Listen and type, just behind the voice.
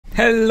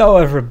Hello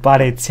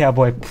everybody, it's your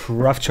boy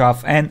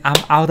Proftrof and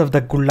I'm out of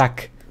the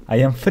gulag. I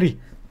am free.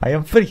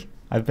 I've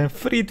been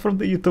freed from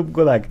the YouTube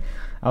gulag.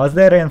 I was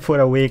there in for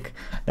a week.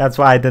 That's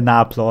why I did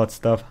not upload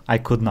stuff. I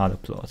could not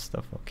upload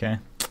stuff, okay?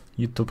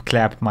 YouTube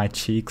clapped my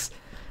cheeks.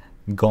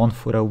 Gone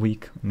for a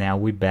week. Now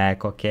we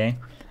back, okay?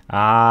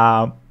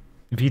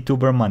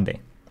 VTuber Monday.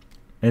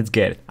 Let's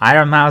get it.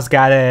 Ironmouse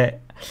got a...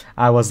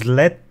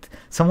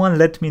 Someone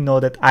let me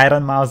know that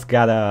Ironmouse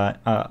got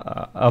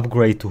a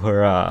upgrade to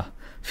her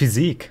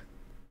physique.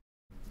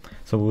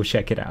 So we'll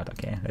check it out,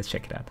 okay? Let's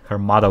check it out. Her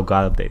model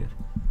got updated.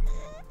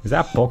 Is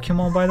that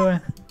Pokemon, by the way?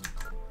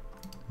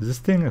 Is this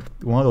thing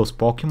one of those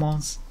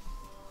Pokemons?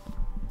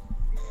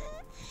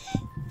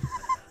 I'm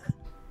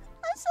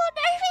so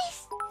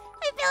nervous.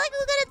 I feel like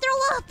I'm gonna throw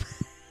up.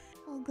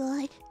 Oh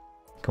god.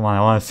 Come on, I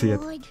want to see it.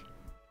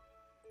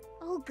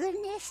 Oh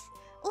goodness.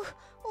 Oh.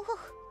 Oh.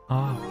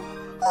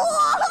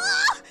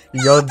 Oh.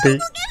 Yo,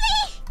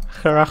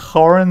 her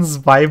horns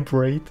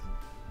vibrate.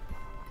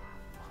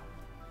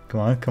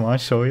 Come on,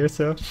 show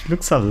yourself. She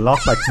looks a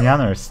lot like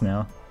Nyaners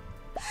now.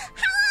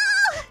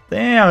 Hello.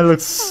 Damn, it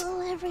looks... Hello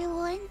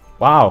everyone.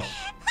 Wow.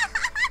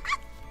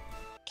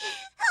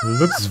 It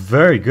looks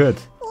very good.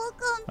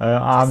 Welcome.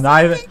 I'm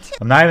not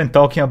even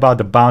talking about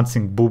the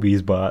bouncing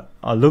boobies, but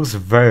it looks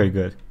very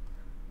good.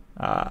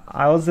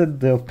 I was of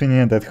the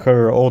opinion that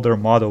her older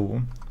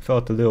model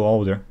felt a little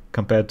older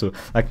compared to...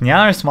 Like,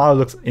 Nyaners' model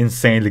looks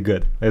insanely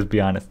good, let's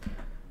be honest.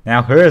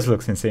 Now hers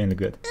looks insanely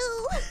good. Ooh.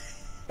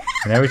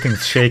 And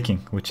everything's shaking,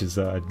 which is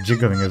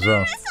jiggling as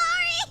well.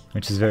 Sorry.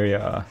 Which is very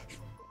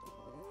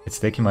it's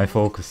taking my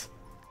focus.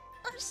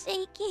 I'm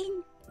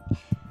shaking.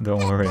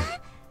 Don't worry.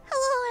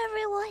 Hello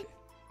everyone.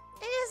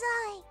 It is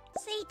I,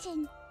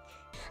 Satan.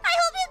 I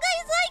hope you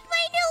guys like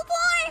my new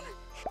form.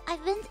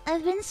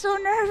 I've been so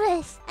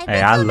nervous.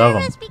 I love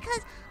them.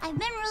 Because I've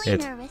been really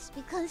nervous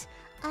because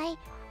I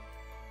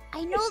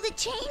know the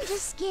change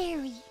is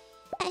scary.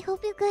 I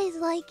hope you guys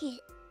like it.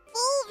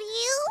 Full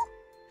view?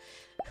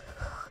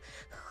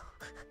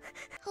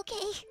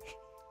 Okay.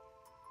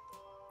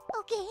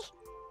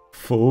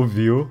 Full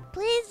view.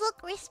 Please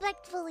look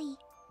respectfully.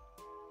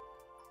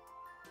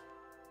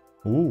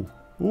 Ooh.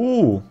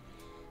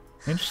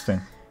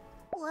 Interesting.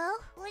 Well,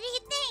 what do you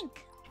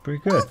think?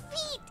 Pretty good.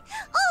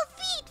 Oh,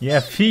 feet! Yeah,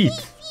 feet.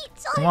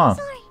 Sorry, Come on.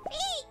 Sorry,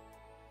 feet!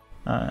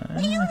 Do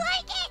you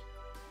like it?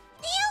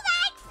 Do you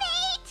like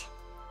feet?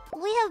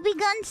 We have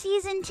begun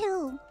season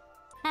 2.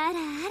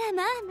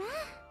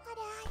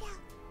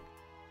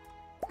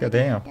 God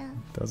damn.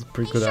 That was a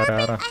pretty good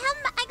arara.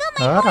 I got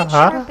my horn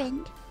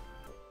sharpened.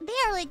 They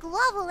are like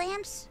lava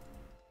lamps.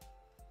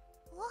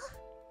 What?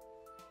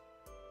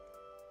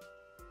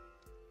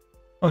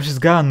 Oh, she's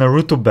got a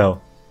Naruto bell.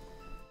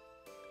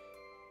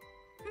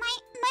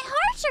 My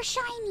hearts are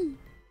shiny.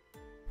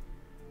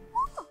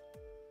 Oh,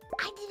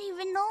 I didn't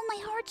even know my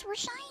hearts were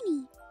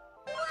shiny.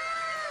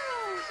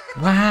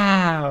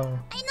 Wow.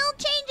 I know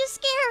change is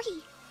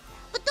scary,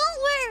 but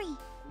don't worry.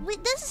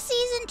 This is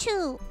season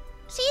 2.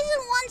 Season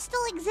 1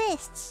 still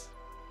exists.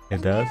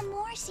 It does? There are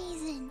more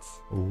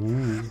seasons.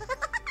 Ooh.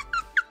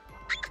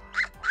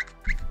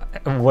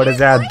 What is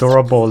that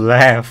adorable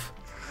laugh?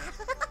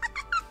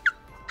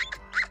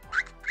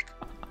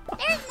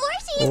 There's more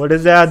seasons. What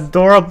is that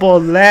adorable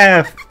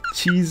laugh?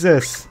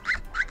 Jesus.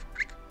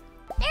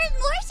 There's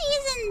more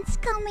seasons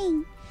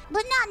coming,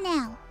 but not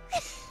now.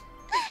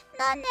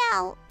 Not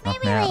now.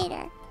 Maybe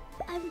later.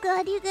 I'm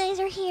glad you guys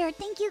are here.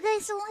 Thank you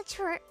guys so much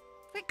for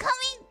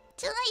coming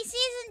to my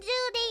season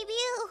 2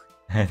 debut.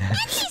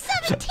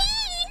 2017.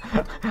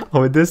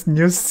 With this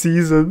new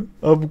season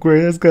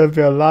upgrade, there's gonna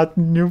be a lot of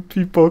new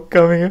people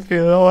coming, if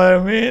you know what I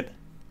mean.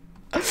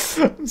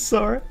 I'm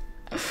sorry.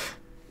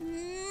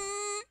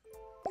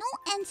 No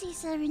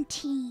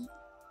NC-17.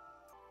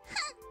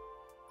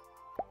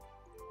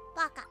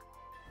 Baka.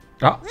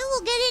 Oh. We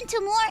will get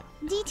into more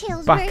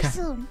details very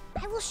soon.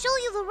 I will show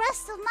you the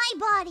rest of my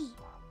body.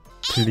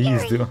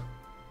 Please do.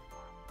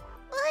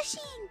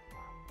 Blushing.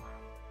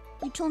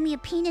 You told me a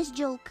penis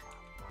joke.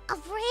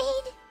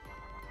 Afraid?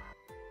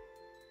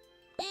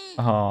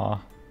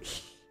 Aww.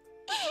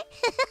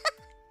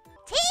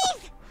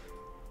 Teeth!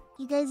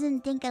 You guys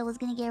didn't think I was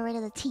gonna get rid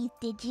of the teeth,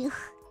 did you?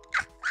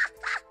 I'm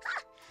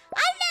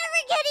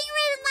never getting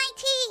rid of my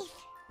teeth!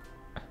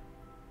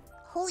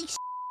 Holy shit,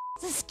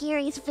 it's the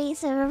scariest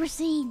face I've ever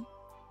seen.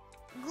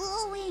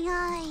 Glowing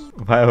eyes.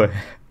 By the way,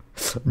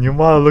 new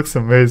model looks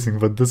amazing,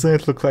 but doesn't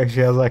it look like she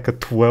has like a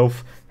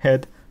 12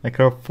 head? Like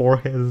her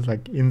forehead is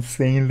like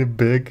insanely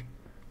big.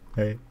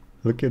 Hey,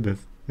 look at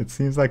this. It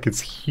seems like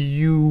it's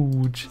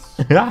huge.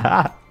 Wait, what? 3 more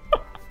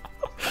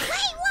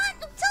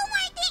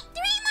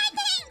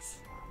things!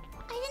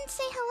 I didn't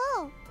say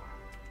hello.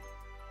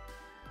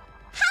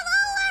 Hello,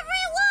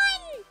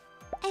 everyone!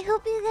 I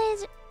hope you guys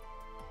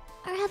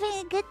are having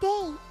a good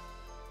day.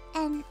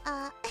 And,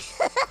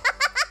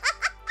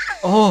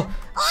 Oh! no!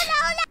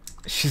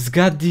 She's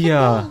got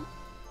the,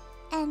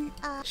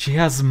 she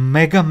has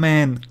Mega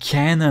Man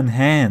cannon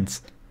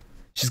hands.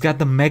 She's got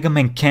the Mega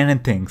Man cannon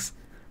things.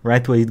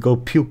 Right, where you go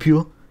pew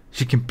pew.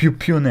 She can pew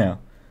pew now.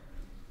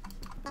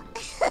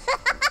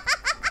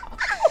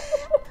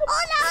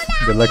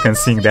 Good luck on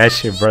seeing that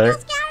shit, brother.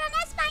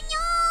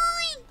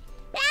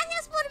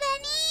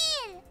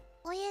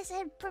 Hoy es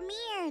el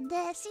premiere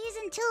de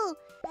season 2,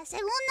 la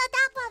segunda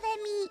etapa de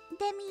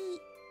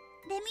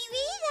mi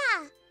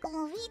vida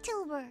como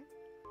vtuber.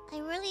 I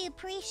really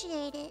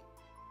appreciate it.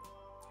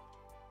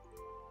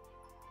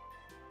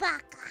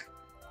 Baka.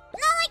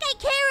 Not like I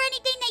care or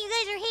anything that you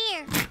guys are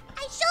here.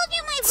 I showed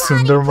you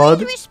my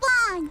body. Please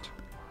respond.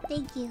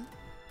 Thank you.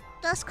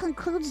 Thus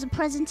concludes the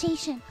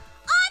presentation.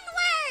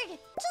 Onward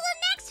to the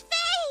next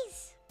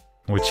phase.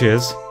 Which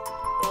is?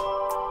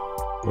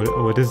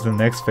 What is the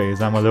next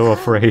phase? I'm a little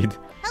afraid.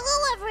 Hello,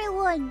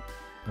 everyone.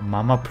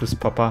 Mama plus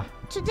papa.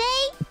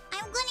 Today,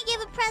 I'm going to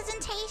give a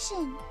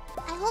presentation.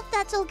 I hope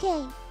that's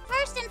okay.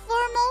 First and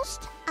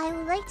foremost, I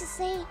would like to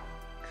say,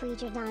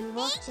 Creature Don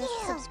Wolf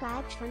just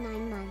subscribed for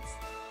 9 months.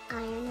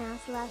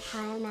 Ironmouse love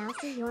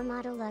Ironmouse, your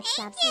model looks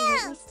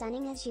absolutely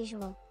stunning as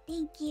usual.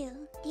 Thank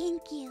you.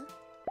 Thank you.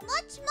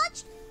 Much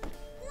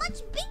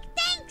big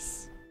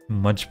thanks.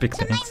 Much big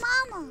to thanks. my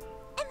mama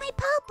and my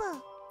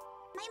papa.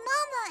 My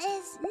mama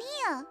is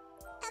Nia,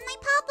 and my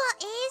papa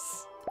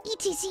is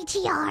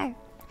ETCTR.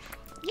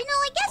 You know,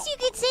 I guess you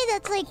could say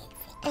that's like,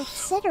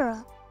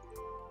 etc.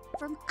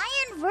 From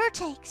Iron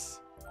Vertex.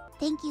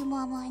 Thank you,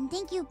 Mama, and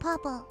thank you,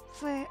 Papa,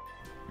 for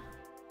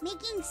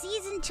making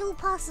season 2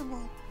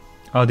 possible.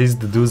 Oh, these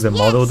the dudes that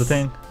model the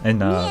thing? And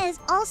Nia is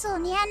also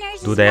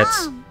Nyanner's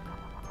mom.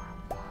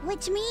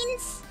 Which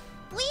means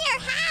we are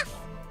half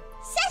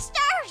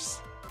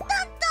sisters! Dun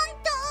dun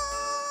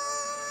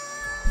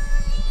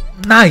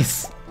dun!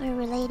 Nice! We're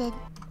related.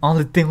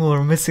 Only thing we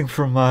were missing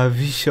from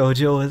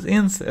vshojo is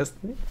incest.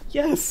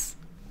 Yes!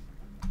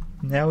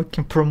 Now we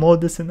can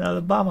promote this in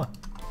Alabama.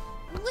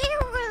 We're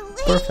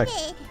related!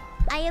 Perfect.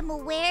 I am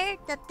aware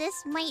that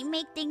this might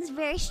make things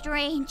very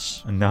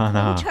strange. No.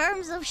 In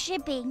terms of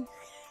shipping.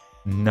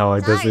 No,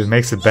 it does. It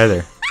makes it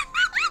better.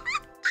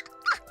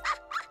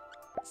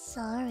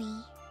 Sorry.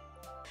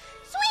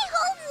 Sweet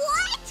home,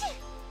 what?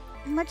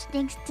 Much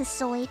thanks to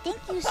Soy. Thank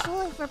you,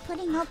 Soy, for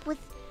putting up with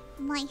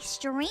my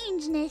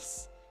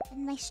strangeness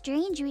and my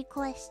strange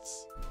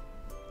requests.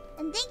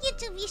 And thank you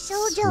to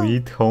vshojo.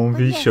 Sweet home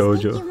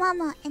vshojo. Thank you,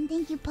 Mama, and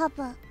thank you,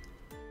 Papa,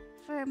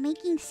 for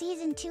making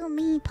season 2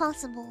 me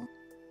possible.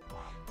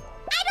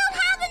 I don't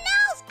have a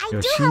nose. I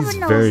do have a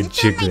nose. Very it's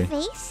jiggly. on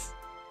my face.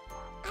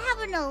 I have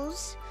a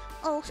nose.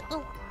 Oh.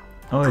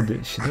 Oh,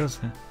 she does.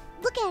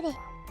 Look at it.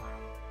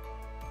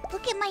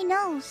 Look at my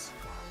nose.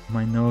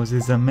 My nose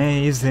is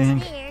amazing.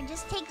 It's here.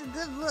 Just take a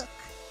good look.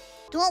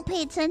 Don't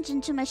pay attention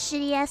to my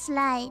shitty ass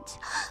slides.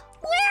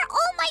 Where are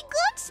all my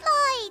good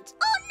slides?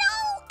 Oh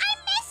no, I'm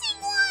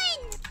missing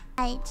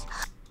one.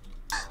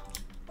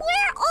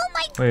 Where are all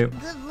my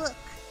good look?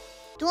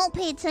 Don't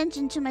pay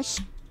attention to my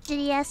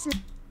shitty ass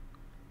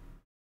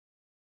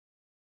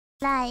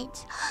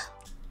slides.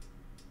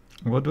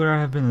 What would I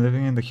have been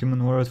living in the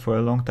human world for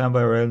a long time,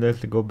 but I rarely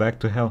go back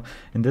to hell.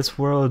 In this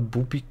world,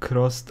 Booby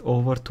crossed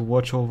over to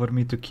watch over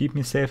me, to keep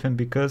me safe, and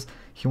because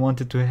he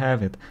wanted to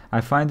have it.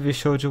 I find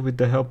vshojo with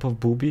the help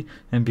of Booby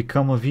and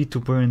become a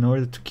vtuber in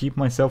order to keep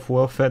myself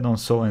well fed on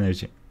soul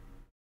energy.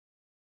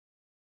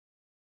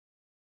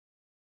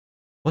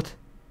 What?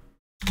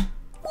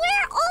 Where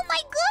are all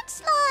my good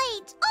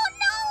slides? Oh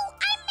no,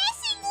 I'm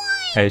missing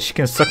one. Hey, she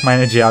can suck my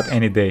energy out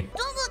any day.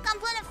 Don't look, I'm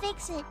gonna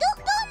fix it. Don't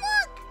look.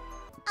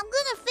 I'm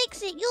gonna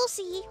fix it. You'll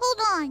see. Hold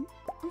on.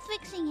 I'm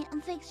fixing it.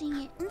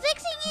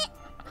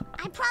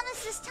 I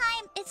promise this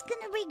time it's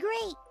gonna be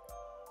great.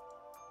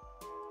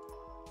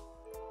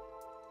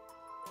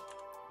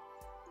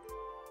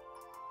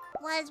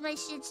 Why is my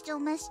shit still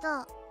messed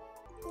up?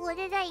 What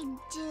did I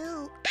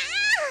do?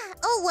 Ah!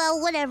 Oh well,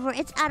 whatever.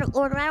 It's out of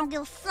order. I don't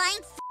give a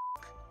flying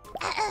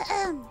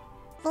f***.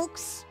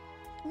 Folks,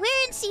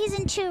 we're in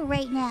season 2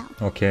 right now.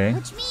 Okay.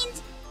 Which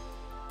means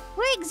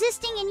we're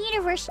existing in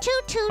universe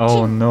 222.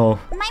 Oh no.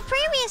 My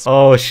previous.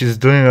 Oh, she's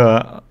doing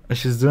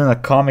a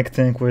comic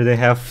thing where they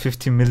have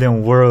 50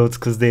 million worlds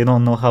because they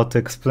don't know how to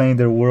explain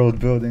their world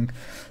building,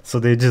 so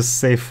they just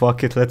say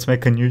fuck it, let's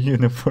make a new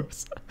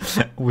universe,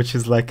 which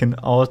is like an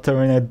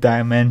alternate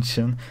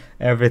dimension.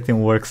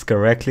 Everything works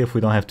correctly if we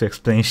don't have to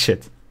explain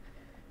shit.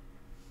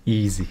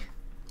 Easy.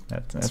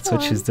 That's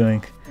what she's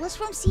doing. Was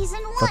from season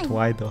 1. But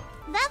why though?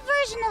 That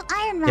version of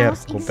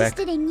Ironmouse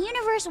existed in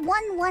universe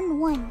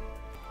 111.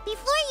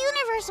 Before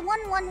Universe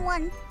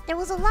 111, there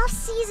was a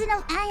lost season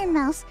of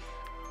Ironmouse,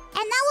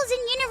 and that was in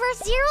Universe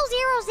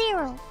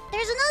 000.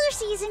 There's another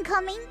season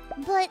coming,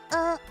 but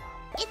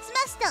it's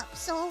messed up,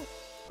 so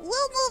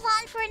we'll move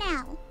on for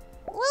now.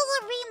 Will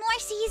there be more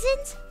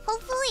seasons?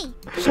 Hopefully.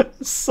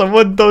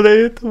 Someone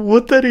donated.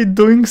 What are you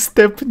doing,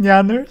 Step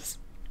Nyanners?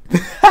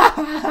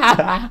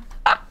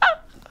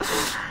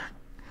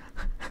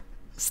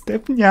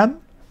 Step Nyan,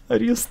 are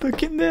you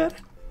stuck in there?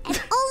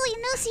 And only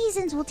new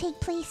seasons will take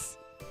place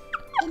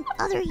in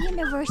other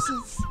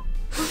universes.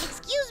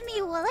 Excuse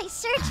me while I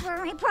search for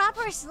my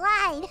proper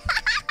slide.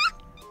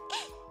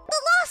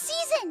 The lost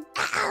season!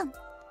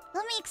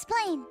 Let me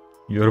explain.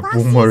 Your Last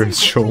boomer is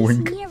season took place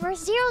showing. in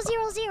universe 000,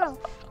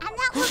 and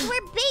that was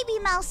where Baby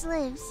Mouse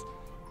lives.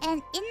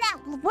 And in that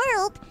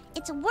world,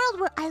 it's a world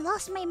where I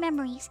lost my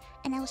memories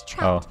and I was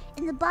trapped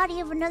in the body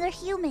of another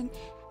human.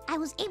 I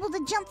was able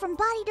to jump from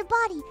body to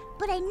body,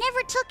 but I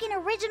never took an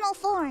original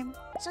form.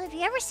 So if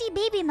you ever see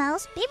Baby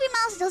Mouse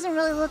doesn't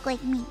really look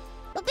like me.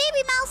 But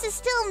Baby Mouse is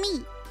still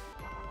me.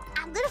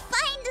 I'm gonna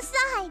find the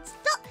sides.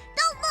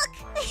 Don't look.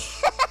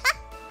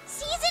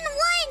 Season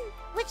 1,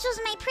 which was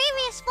my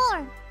previous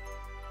form,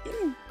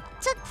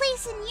 took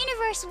place in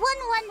Universe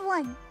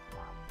 111.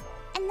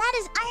 And that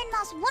is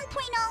Ironmouse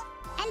 1.0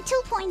 and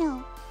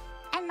 2.0.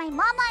 And my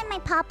mama and my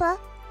papa,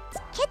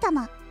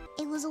 Kitama.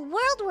 It was a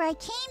world where I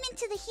came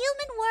into the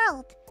human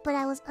world, but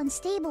I was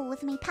unstable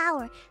with my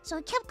power, so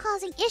it kept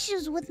causing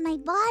issues with my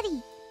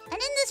body. And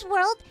in this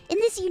world, in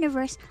this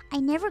universe, I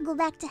never go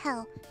back to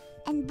hell.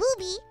 And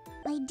Booby,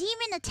 my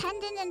demon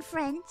attendant and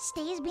friend,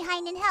 stays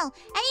behind in hell.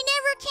 And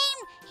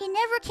he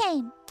never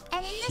came.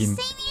 And in this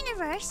same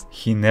universe...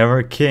 He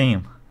never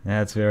came.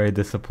 That's very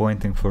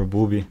disappointing for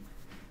Booby.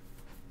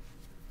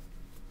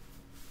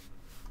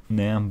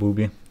 Damn,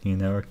 Booby, you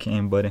never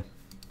came, buddy.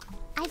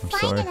 I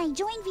find and I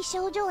join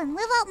vshojo and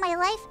live out my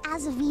life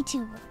as a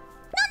VTuber.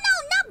 No,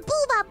 not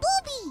Booba,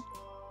 Booby!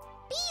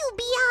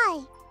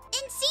 B-U-B-I.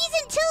 In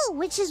Season 2,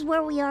 which is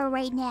where we are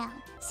right now.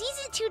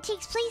 Season 2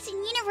 takes place in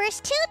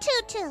Universe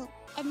 222.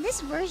 And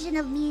this version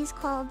of me is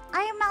called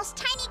Ironmouse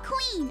Tiny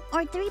Queen,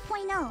 or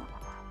 3.0.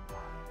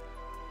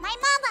 My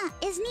mama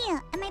is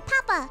Nia, and my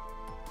papa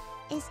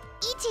is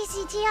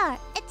ETCTR,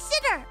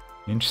 etc.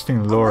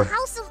 Interesting lore. Of the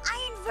House of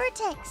Iron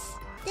Vertex.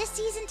 This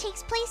season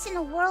takes place in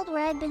a world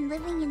where I've been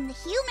living in the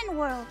human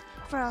world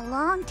for a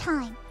long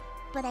time,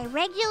 but I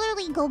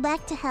regularly go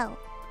back to hell.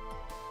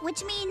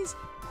 Which means,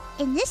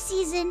 in this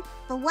season,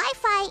 the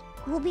Wi-Fi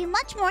will be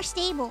much more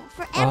stable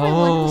for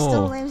everyone who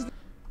still lives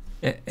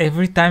there.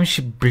 Every time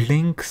she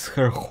blinks,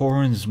 her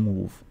horns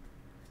move.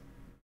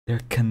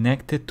 They're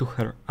connected to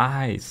her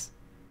eyes.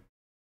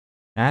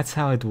 That's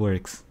how it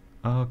works.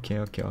 Okay,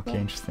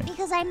 interesting.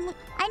 Because I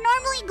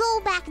normally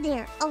go back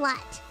there a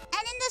lot.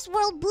 And in this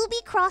world,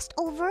 Booby crossed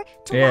over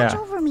to watch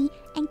over me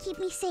and keep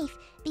me safe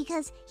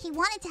because he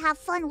wanted to have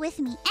fun with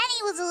me. And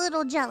he was a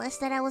little jealous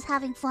that I was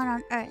having fun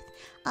on Earth.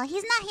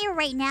 He's not here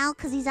right now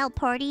because he's out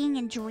partying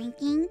and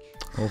drinking.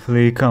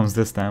 Hopefully he comes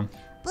this time.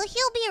 But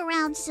he'll be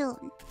around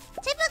soon.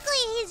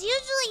 Typically, he's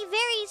usually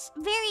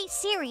very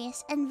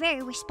serious and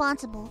very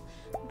responsible.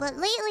 But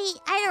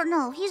lately, I don't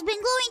know. He's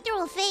been going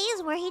through a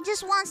phase where he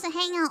just wants to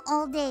hang out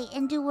all day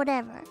and do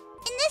whatever.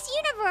 In this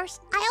universe,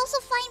 I also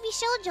find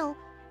vshojo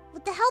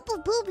with the help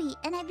of Booby,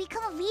 and I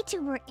become a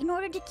VTuber in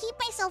order to keep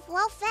myself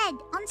well fed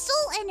on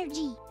soul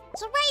energy.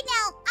 So right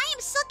now, I am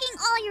sucking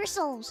all your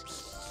souls.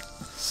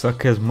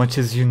 Suck as much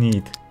as you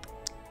need.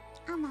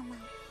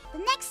 The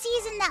next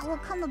season that will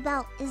come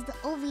about is the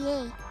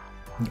OVA.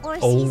 Or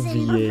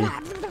OVA.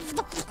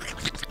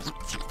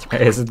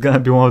 Is it gonna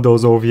be one of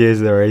those OVAs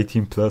that are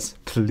 18 plus?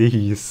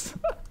 Please.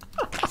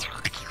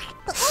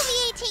 The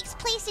OVA takes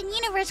place in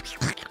universe.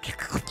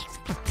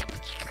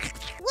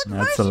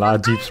 That's a lot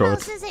of deep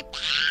throat.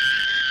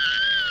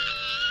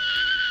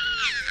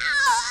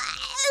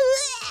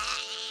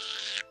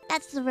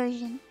 That's the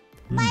version.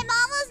 My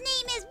mama's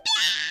name is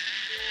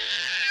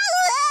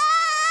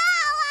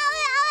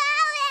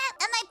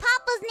and my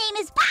papa's name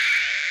is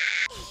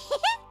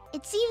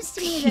It seems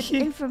to me that the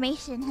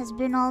information has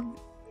been all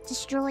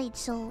destroyed,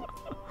 so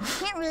I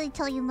can't really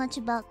tell you much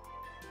about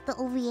the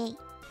OVA.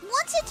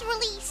 Once it's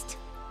released,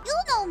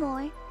 you'll know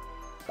more. And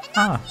that's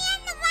the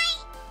end of my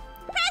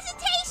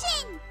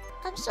presentation!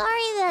 I'm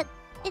sorry that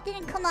it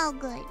didn't come out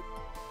good.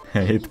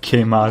 It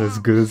came out as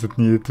good as it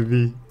needed to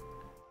be.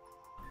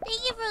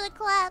 Thank you for the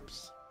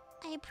claps.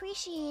 I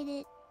appreciate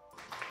it.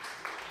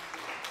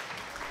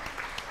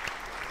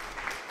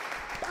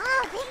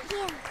 Oh, thank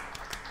you.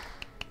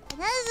 And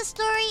that is the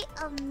story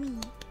of me.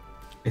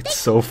 It's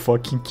so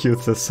fucking cute,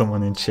 says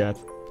someone in chat.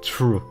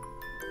 True.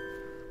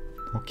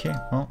 Okay,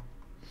 well.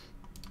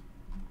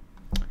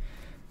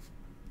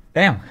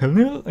 Damn, her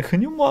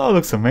new model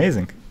looks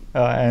amazing.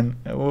 And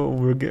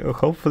we're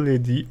hopefully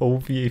the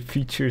OVA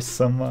features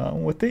some...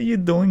 what are you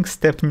doing,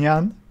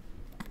 Stepnyan?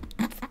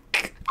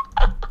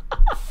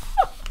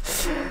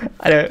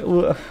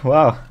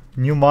 Wow,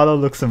 new model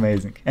looks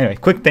amazing. Anyway,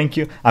 quick thank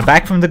you. I'm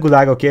back from the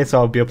gulag, okay, so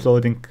I'll be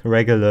uploading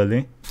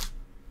regularly.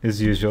 As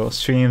usual,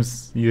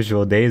 streams,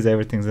 usual days,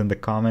 everything's in the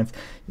comments,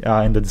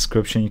 in the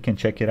description, you can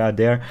check it out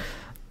there.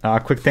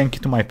 Quick thank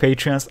you to my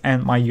patrons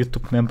and my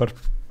YouTube member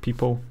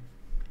people.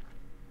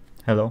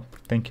 Hello,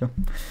 thank you.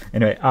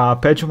 Anyway,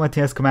 Pedro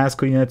Matias,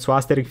 Kamasco, Unit,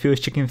 Swasteric,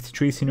 Fuse, Chicken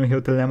 53, Sinu,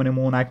 Hilton, Lemon,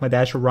 Moon, Nike,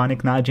 Madash,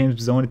 Ronic, Na, James,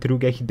 Bizone,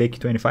 Trugek, Hideki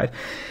 25,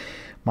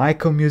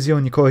 Michael, Museo,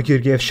 Nicole,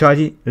 Georgiev,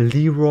 Shadi,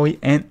 Leroy,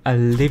 and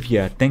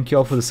Olivia. Thank you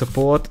all for the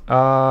support.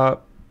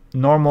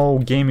 Normal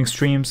gaming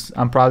streams,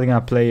 I'm probably gonna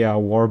play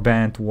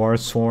Warband,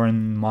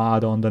 Warzone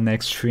mod on the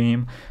next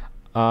stream.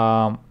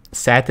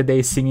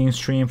 Saturday singing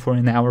stream for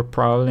an hour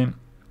probably.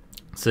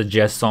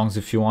 Suggest songs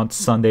if you want.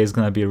 Sunday is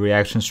gonna be a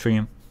reaction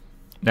stream.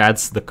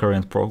 That's the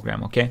current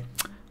program, okay?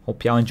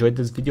 Hope y'all enjoyed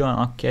this video and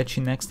I'll catch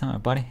you next time,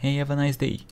 everybody. Hey, have a nice day.